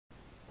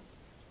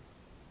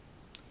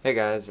Hey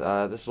guys,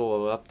 this is a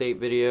little update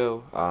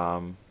video.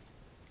 I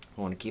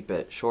want to keep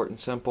it short and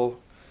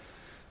simple.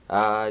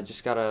 I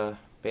just got a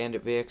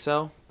Bandit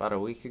VXL about a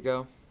week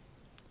ago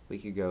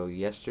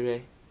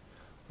yesterday.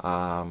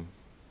 Um,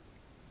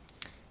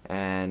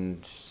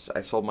 and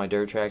I sold my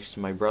dirt tracks to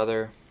my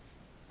brother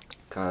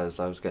because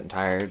I was getting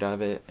tired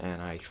of it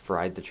and I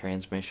fried the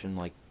transmission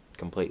like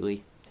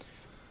completely.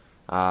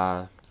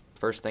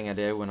 First thing I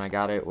did when I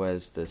got it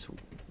was this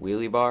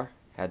wheelie bar.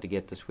 Had to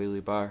get this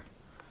wheelie bar.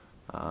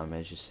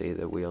 As you see,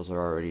 the wheels are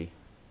already,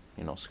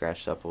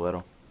 scratched up a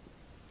little.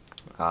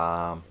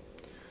 I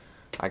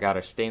got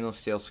a stainless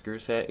steel screw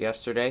set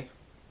yesterday,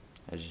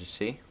 as you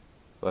see.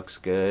 Looks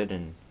good,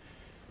 and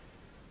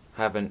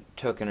haven't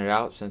taken it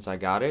out since I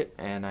got it.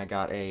 And I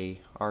got a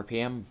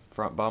RPM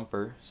front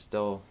bumper.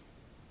 Still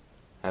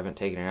haven't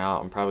taken it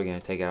out. I'm probably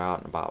going to take it out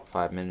in about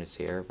 5 minutes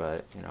here,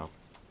 but,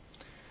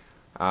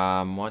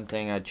 one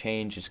thing I'd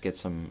change is get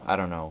some, I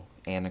don't know,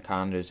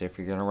 anacondas. If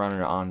you're going to run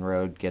it on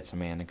road, get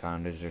some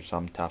anacondas or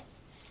some tough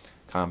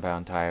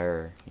compound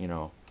tire,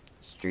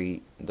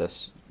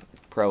 this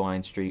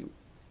Proline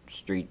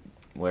street,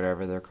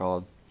 whatever they're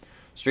called,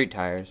 street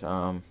tires,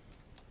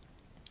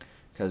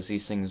 because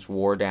these things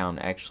wore down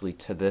actually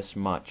to this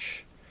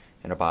much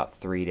in about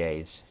 3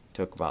 days. It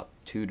took about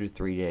 2 to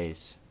 3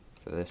 days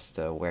for this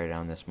to wear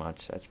down this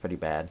much. That's pretty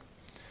bad.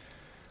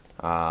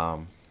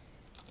 I'd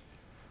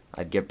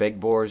get big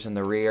bores in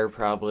the rear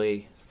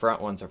probably. Front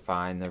ones are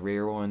fine. The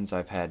rear ones,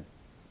 I've had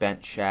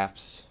bent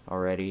shafts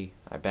already.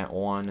 I bent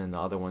one and the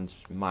other one's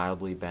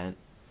mildly bent.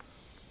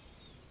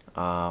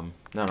 No,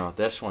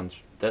 this one's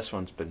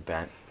been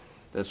bent.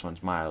 This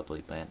one's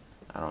mildly bent.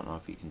 I don't know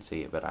if you can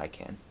see it, but I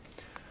can.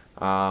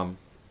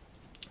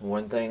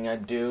 One thing I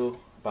do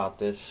about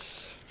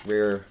this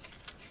rear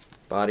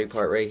body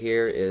part right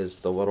here is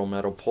the little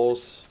metal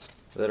poles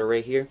that are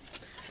right here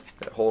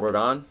that hold it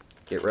on.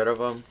 Get rid of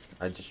them.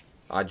 I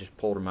just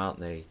pulled them out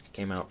and they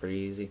came out pretty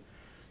easy.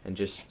 And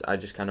I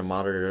just kind of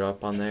modded it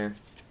up on there,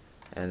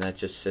 and that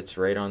just sits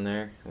right on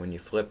there. When you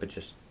flip, it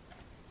just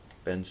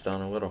bends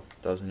down a little.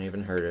 Doesn't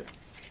even hurt it.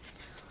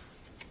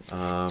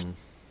 And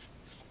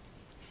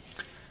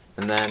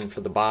then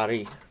for the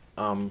body,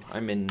 I'm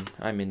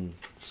in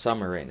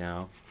summer right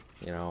now,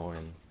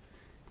 and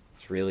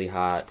it's really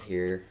hot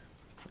here,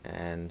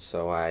 and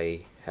so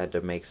I had to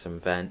make some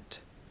vent,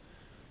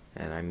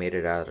 and I made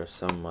it out of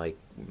some like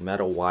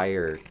metal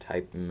wire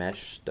type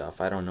mesh stuff.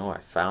 I don't know. I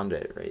found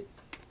it right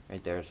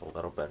there's a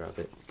little bit of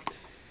it,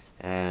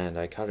 and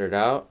I cut it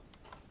out,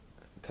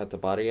 cut the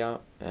body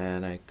out,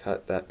 and I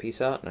cut that piece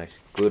out and I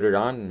glued it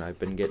on, and I've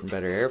been getting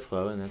better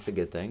airflow, and that's a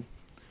good thing.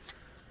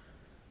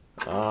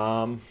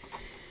 The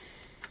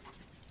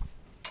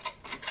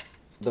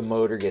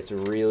motor gets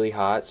really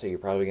hot, so you're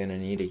probably going to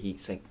need a heat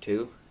sink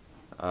too.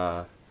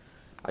 I'd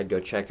go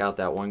check out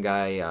that one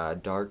guy,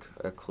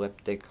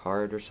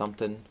 darkeclipticheart or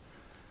something.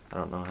 I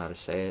don't know how to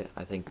say it.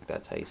 I think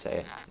that's how you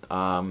say it.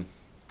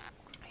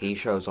 He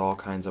shows all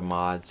kinds of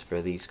mods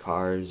for these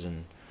cars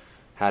and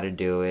how to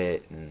do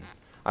it. And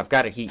I've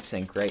got a heat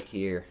sink right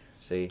here.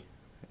 See,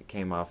 it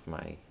came off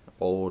my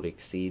old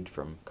Exceed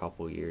from a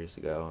couple years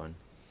ago and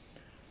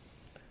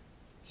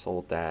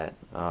sold that.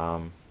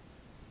 I'm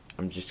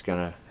just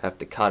gonna have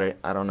to cut it.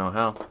 I don't know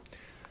how.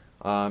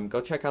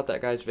 Go check out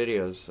that guy's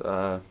videos.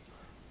 I'll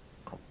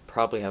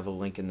probably have a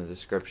link in the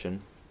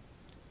description.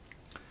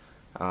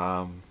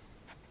 The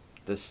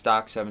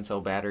stock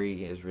 7-cell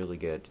battery is really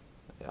good.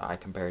 I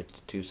compare it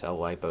to 2-cell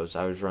lipos.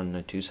 I was running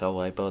a 2-cell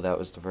lipo. That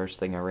was the first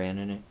thing I ran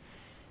in it.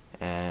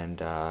 And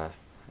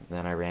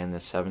then I ran the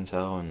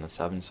 7-cell, and the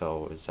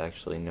 7-cell was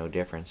actually no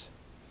difference.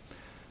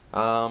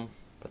 But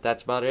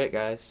that's about it,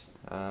 guys.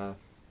 Yeah,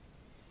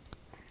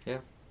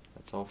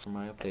 that's all for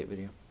my update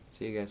video.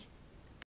 See you guys.